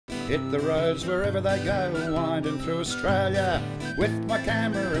hit the roads wherever they go, winding through Australia. With my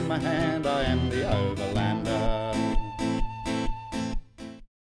camera in my hand, I am the Overlander.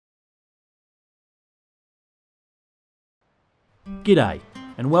 G'day,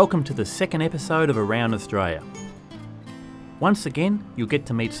 and welcome to the second episode of Around Australia. Once again, you'll get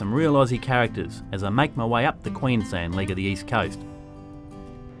to meet some real Aussie characters as I make my way up the Queensland leg of the East Coast.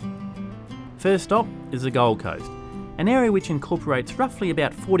 First stop is the Gold Coast, an area which incorporates roughly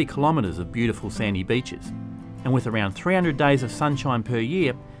about 40 kilometres of beautiful sandy beaches. And with around 300 days of sunshine per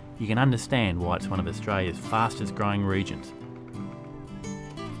year, you can understand why it's one of Australia's fastest growing regions.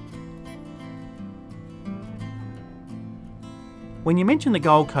 When you mention the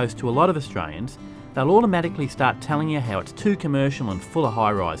Gold Coast to a lot of Australians, they'll automatically start telling you how it's too commercial and full of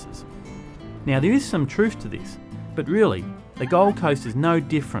high-rises. Now there is some truth to this, but really, the Gold Coast is no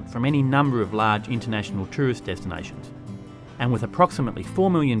different from any number of large international tourist destinations. And with approximately 4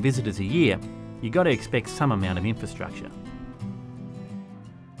 million visitors a year, you've got to expect some amount of infrastructure.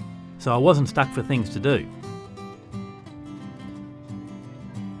 So I wasn't stuck for things to do.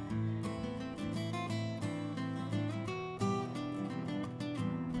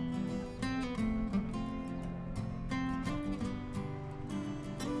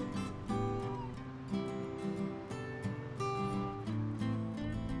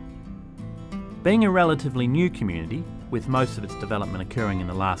 Being a relatively new community, with most of its development occurring in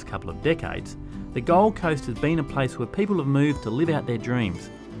the last couple of decades, the Gold Coast has been a place where people have moved to live out their dreams,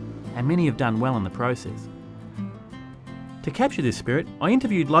 and many have done well in the process. To capture this spirit, I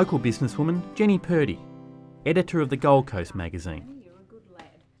interviewed local businesswoman Jenni Purdy, editor of the Gold Coast magazine.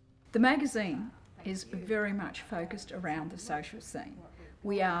 The magazine is very much focused around the social scene.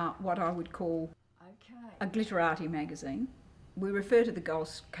 We are what I would call a glitterati magazine. We refer to the Gold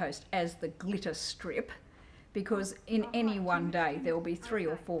Coast as the glitter strip because in any one day there will be 3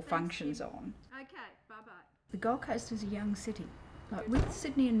 or 4 functions on. Okay, bye-bye. The Gold Coast is a young city. Like with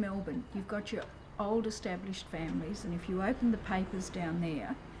Sydney and Melbourne, you've got your old established families, and if you open the papers down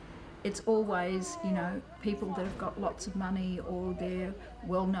there, it's always, you know, people that have got lots of money, or they're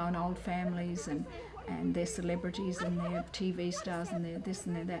well-known old families, and they're celebrities and they're TV stars and they're this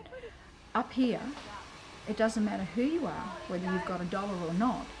and they're that. Up here, it doesn't matter who you are, whether you've got $1 or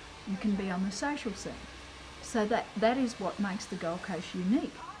not, you can be on the social scene. So that is what makes the Gold Coast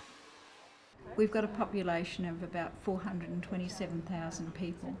unique. We've got a population of about 427,000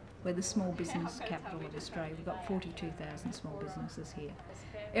 people. We're the small business capital of Australia. We've got 42,000 small businesses here.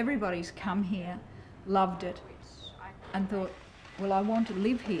 Everybody's come here, loved it, and thought, well, I want to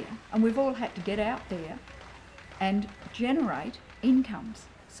live here. And we've all had to get out there and generate incomes.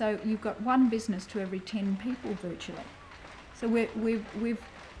 So you've got one business to every 10 people virtually. So we've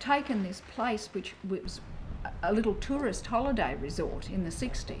taken this place, which was a little tourist holiday resort in the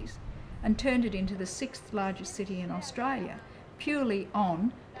 60s, and turned it into the 6th largest city in Australia, purely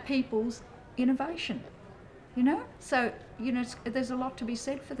on people's innovation, you know? So, you know, there's a lot to be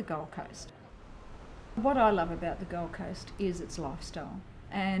said for the Gold Coast. What I love about the Gold Coast is its lifestyle.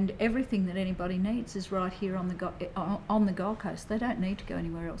 And everything that anybody needs is right here on the Gold Coast. They don't need to go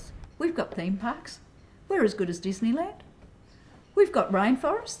anywhere else. We've got theme parks. We're as good as Disneyland. We've got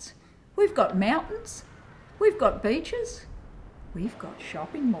rainforests. We've got mountains. We've got beaches. We've got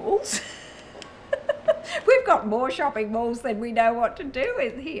shopping malls. We've got more shopping malls than we know what to do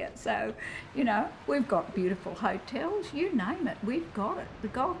with here. So, you know, we've got beautiful hotels. You name it, we've got it. The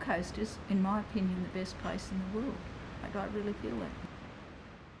Gold Coast is, in my opinion, the best place in the world. I really feel that.